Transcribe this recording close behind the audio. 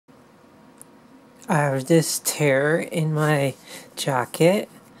I have this tear in my jacket,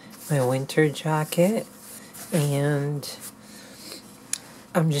 my winter jacket, and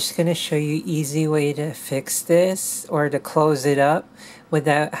I'm just going to show you easy way to fix this or to close it up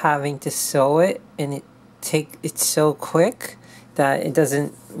without having to sew it, and it's so quick that it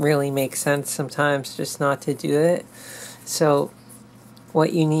doesn't really make sense sometimes just not to do it. So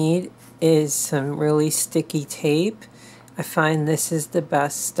what you need is some really sticky tape. I find this is the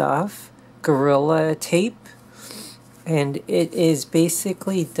best stuff. Gorilla tape, and it is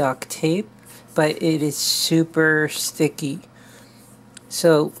basically duct tape, but it is super sticky.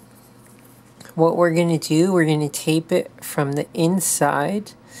 So what we're going to do, we're going to tape it from the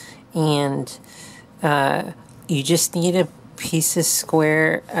inside, and you just need a piece of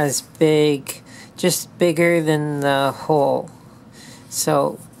square as big, just bigger than the hole.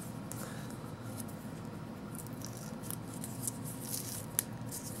 So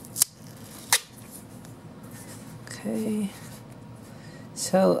okay,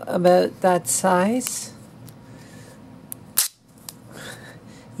 so about that size.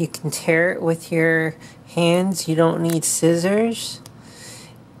 You can tear it with your hands. You don't need scissors.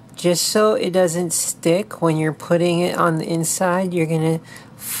 Just so it doesn't stick when you're putting it on the inside, you're going to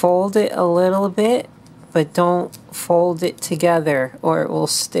fold it a little bit, but don't fold it together or it will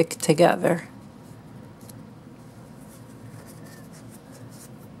stick together.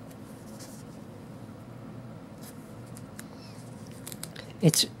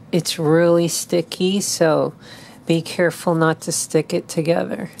 It's really sticky, so be careful not to stick it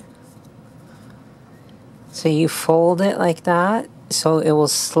together. So you fold it like that so it will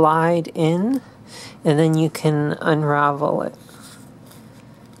slide in, and then you can unravel it.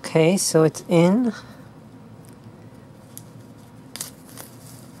 Okay, so it's in.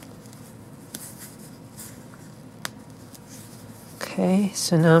 Okay,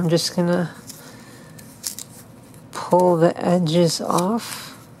 so now I'm just gonna pull the edges off.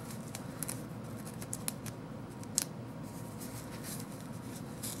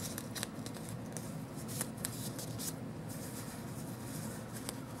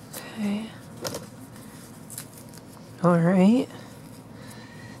 Okay. All right.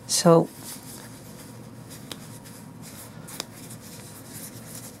 So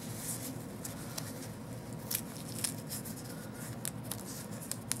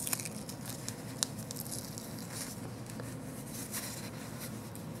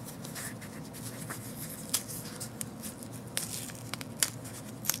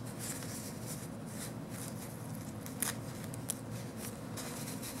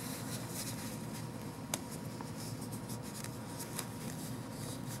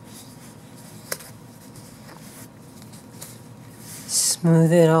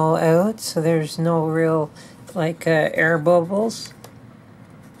smooth it all out so there's no real air bubbles.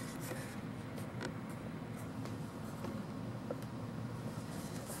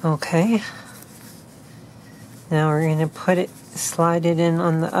 Okay, now we're going to slide it in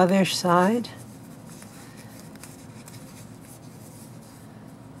on the other side.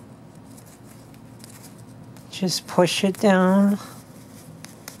 Just push it down,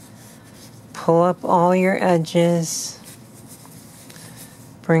 pull up all your edges,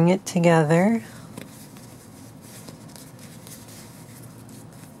 bring it together.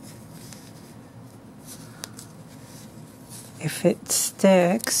 If it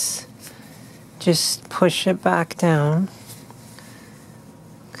sticks, just push it back down.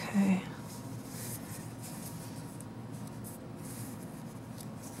 Okay.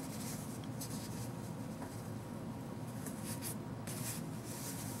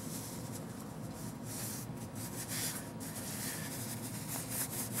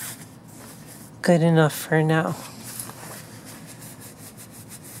 Good enough for now.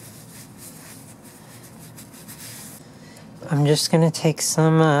 I'm just going to take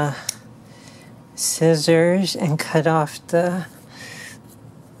some scissors and cut off the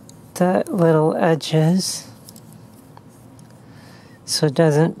little edges so it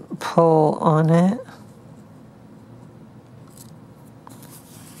doesn't pull on it.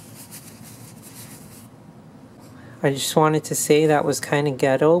 I just wanted to say that was kind of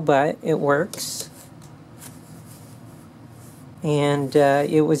ghetto, but it works. And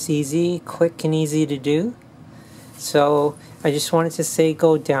it was easy, quick and easy to do. So I just wanted to say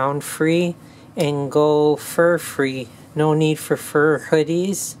go down free and go fur free. No need for fur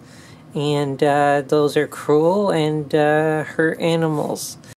hoodies, and those are cruel and hurt animals.